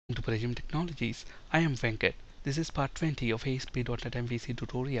To Precision Technologies. I am Venkat. This is part 20 of ASP.NET MVC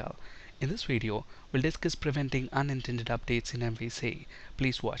tutorial. In this video, we'll discuss preventing unintended updates in MVC.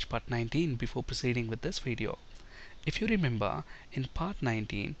 Please watch part 19 before proceeding with this video. If you remember, in part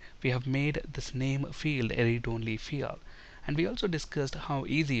 19, we have made this name field a read-only field. And we also discussed how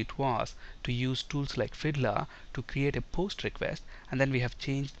easy it was to use tools like Fiddler to create a post request, and then we have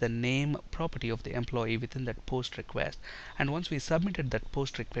changed the name property of the employee within that post request. And once we submitted that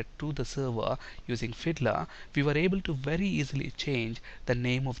post request to the server using Fiddler, we were able to very easily change the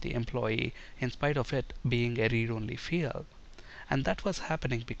name of the employee in spite of it being a read-only field. And that was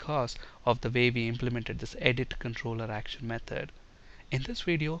happening because of the way we implemented this edit controller action method. In this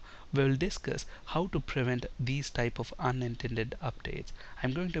video, we will discuss how to prevent these type of unintended updates.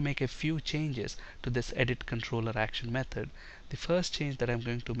 I'm going to make a few changes to this edit controller action method. The first change that I'm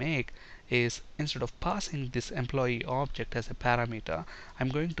going to make is, instead of passing this employee object as a parameter, I'm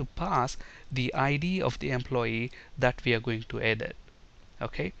going to pass the ID of the employee that we are going to edit.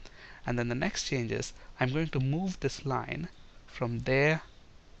 Okay? And then the next change is, I'm going to move this line from there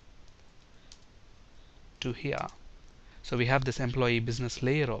to here. So we have this employee business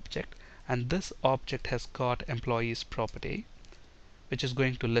layer object, and this object has got employees property, which is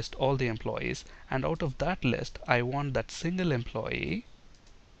going to list all the employees, and out of that list I want that single employee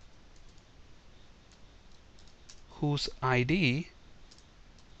whose ID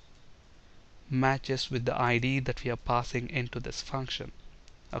matches with the ID that we are passing into this function.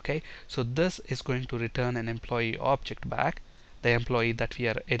 Okay, so this is going to return an employee object back, the employee that we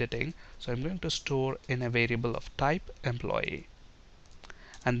are editing. So I'm going to store in a variable of type employee.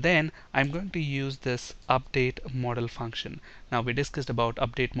 And then I'm going to use this update model function. Now we discussed about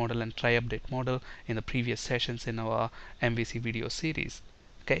update model and try update model in the previous sessions in our MVC video series.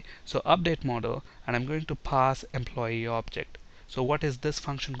 Okay, so update model, and I'm going to pass employee object. So what is this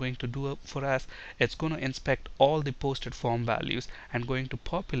function going to do for us? It's going to inspect all the posted form values and going to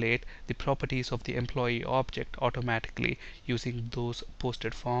populate the properties of the employee object automatically using those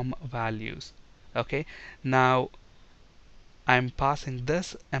posted form values. Okay, now I'm passing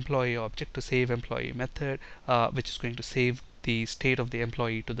this employee object to save employee method, which is going to save the state of the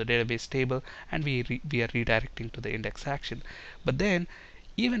employee to the database table, and we are redirecting to the index action. But then,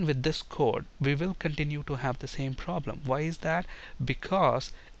 even with this code, we will continue to have the same problem. Why is that?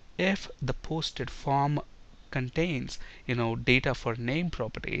 Because if the posted form contains data for name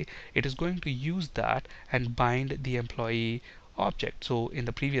property, it is going to use that and bind the employee object. So in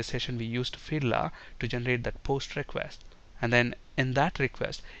the previous session, we used Fiddler to generate that post request. And then in that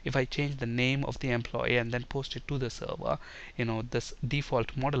request, if I change the name of the employee and then post it to the server, this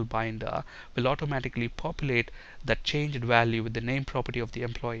default model binder will automatically populate that changed value with the name property of the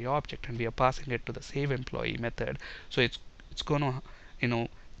employee object, and we are passing it to the save employee method. So it's gonna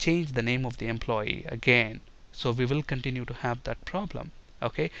change the name of the employee again. So we will continue to have that problem.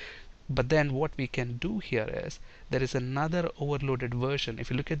 Okay, but then what we can do here is, there is another overloaded version. If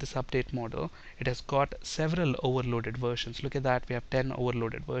you look at this update model, it has got several overloaded versions. Look at that, we have 10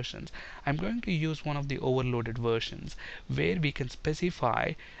 overloaded versions. I'm going to use one of the overloaded versions where we can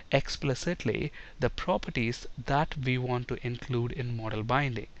specify explicitly the properties that we want to include in model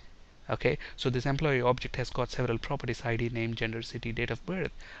binding. Okay, so this employee object has got several properties: ID, name, gender, city, date of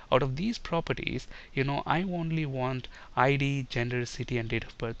birth. Out of these properties, I only want ID, gender, city, and date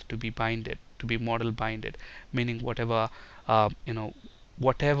of birth to be binded, to be model binded, meaning whatever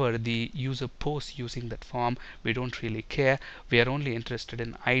whatever the user posts using that form, we don't really care. We are only interested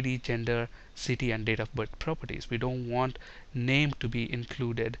in ID, gender, city, and date of birth properties. We don't want name to be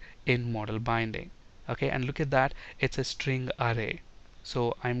included in model binding. Okay, and look at that, it's a string array.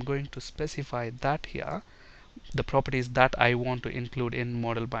 So I'm going to specify that here, the properties that I want to include in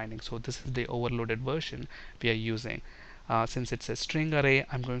model binding. So this is the overloaded version we are using. Since it's a string array,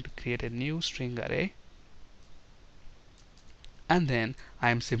 I'm going to create a new string array, and then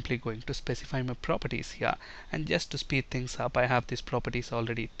I'm simply going to specify my properties here. And just to speed things up, I have these properties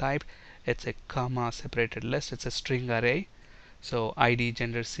already typed. It's a comma separated list, it's a string array. So ID,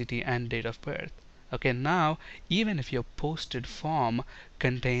 gender, city, and date of birth. Okay, now even if your posted form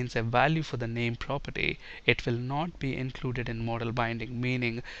contains a value for the name property, it will not be included in model binding,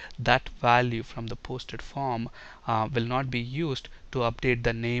 meaning that value from the posted form will not be used to update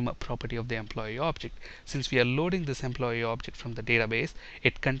the name property of the employee object. Since we are loading this employee object from the database,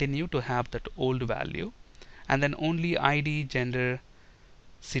 it continue to have that old value, and then only ID, gender,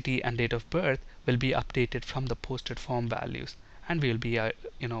 city, and date of birth will be updated from the posted form values, and we will be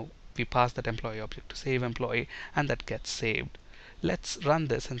we pass that employee object to save employee, and that gets saved. Let's run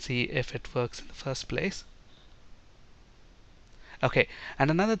this and see if it works in the first place. Okay,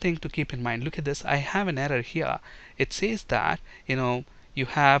 and another thing to keep in mind, look at this, I have an error here. It says that, you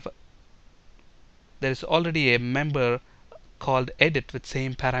have, there is already a member called edit with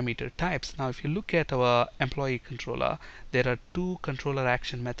same parameter types. Now if you look at our employee controller, there are two controller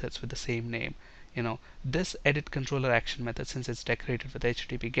action methods with the same name. This edit controller action method, since it's decorated with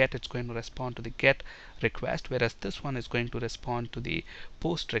HTTP GET, it's going to respond to the GET request, whereas this one is going to respond to the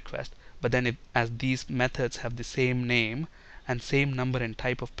POST request. But then as these methods have the same name and same number and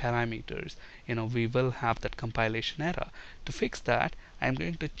type of parameters, we will have that compilation error. To fix that, I'm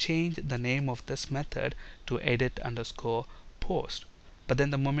going to change the name of this method to edit underscore post. But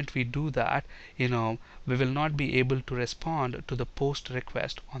then the moment we do that, we will not be able to respond to the post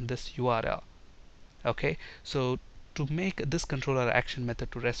request on this URL. Okay, so to make this controller action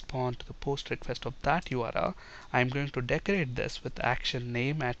method to respond to the post request of that URL, I'm going to decorate this with action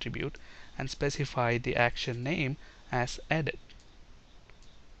name attribute and specify the action name as edit.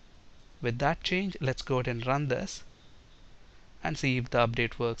 With that change, let's go ahead and run this and see if the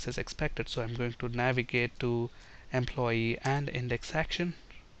update works as expected. So I'm going to navigate to employee and index action.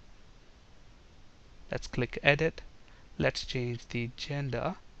 Let's click edit. Let's change the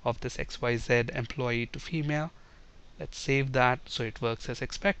gender of this XYZ employee to female. Let's save that so it works as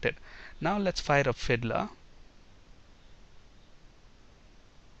expected. Now let's fire up Fiddler.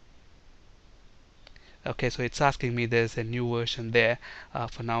 Okay, so it's asking me there's a new version there.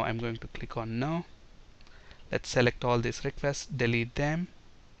 For now I'm going to click on no. Let's select all these requests, delete them.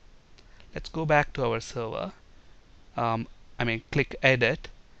 Let's go back to our server. Click edit,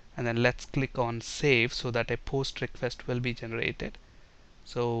 and then let's click on save so that a post request will be generated.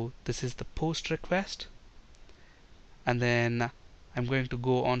 So this is the post request, and then I'm going to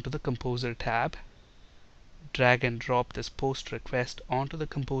go on to the composer tab, drag and drop this post request onto the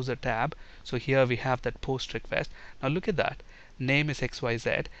composer tab. So here we have that post request. Now look at that, name is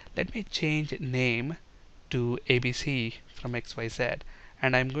XYZ. Let me change name to ABC from XYZ,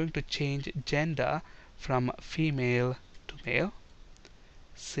 and I'm going to change gender from female to male,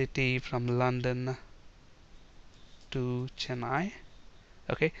 city from London to Chennai.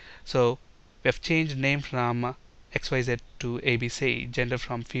 Okay, so we have changed name from XYZ to ABC, gender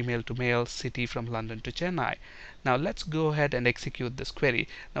from female to male, city from London to Chennai. Now let's go ahead and execute this query.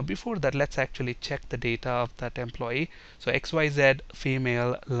 Now before that, let's actually check the data of that employee. So XYZ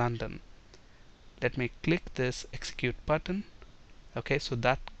female London. Let me click this execute button. Okay, so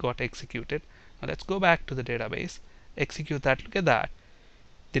that got executed. Now let's go back to the database, execute that. Look at that,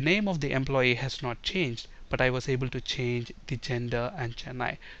 the name of the employee has not changed, but I was able to change the gender and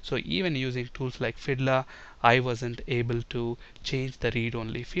Chennai. So even using tools like Fiddler, I wasn't able to change the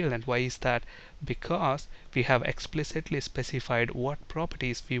read-only field. And why is that? Because we have explicitly specified what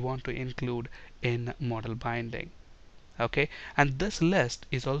properties we want to include in model binding. Okay, and this list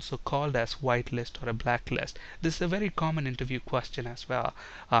is also called as white list or a black list. This is a very common interview question as well.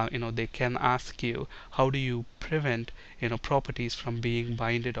 They can ask you, how do you prevent properties from being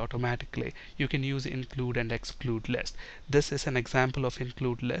binded automatically? You can use include and exclude list. This is an example of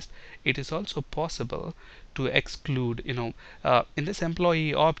include list. It is also possible to exclude. In this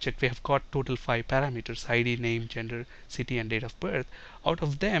employee object we have got total 5 parameters: ID, name, gender, city, and date of birth. Out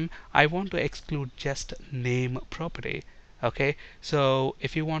of them, I want to exclude just name property. Okay, so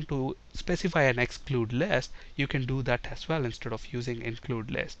if you want to specify an exclude list, you can do that as well instead of using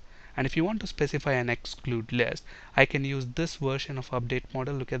include list. And if you want to specify an exclude list, I can use this version of update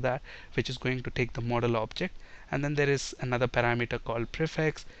model. Look at that, which is going to take the model object, and then there is another parameter called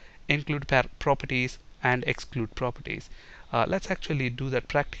prefix, include properties, and exclude properties. Let's actually do that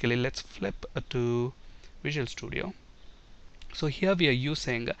practically. Let's flip to Visual Studio. So here we are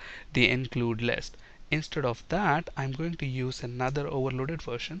using the include list. Instead of that, I'm going to use another overloaded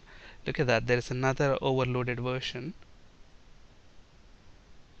version. Look at that, there is another overloaded version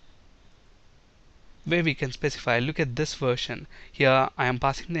where we can specify. Look at this version. Here I am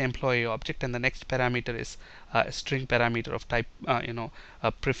passing the employee object, and the next parameter is a string parameter of type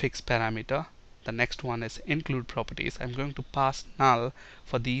a prefix parameter. The next one is include properties. I'm going to pass null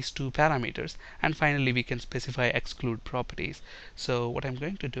for these two parameters, and finally we can specify exclude properties. So what I'm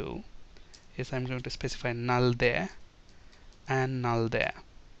going to do is I'm going to specify null there and null there,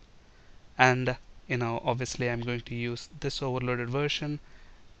 and obviously I'm going to use this overloaded version.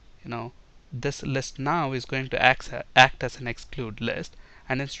 This list now is going to act as an exclude list,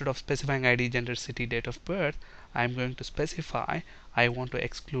 and instead of specifying ID, gender, city, date of birth, I'm going to specify I want to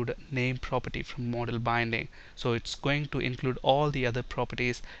exclude name property from model binding. So it's going to include all the other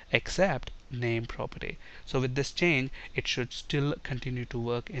properties except name property. So with this change, it should still continue to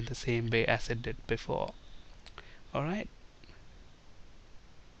work in the same way as it did before. Alright.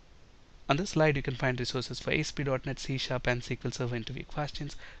 On this slide, you can find resources for ASP.NET, C# and SQL Server interview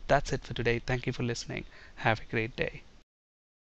questions. That's it for today. Thank you for listening. Have a great day.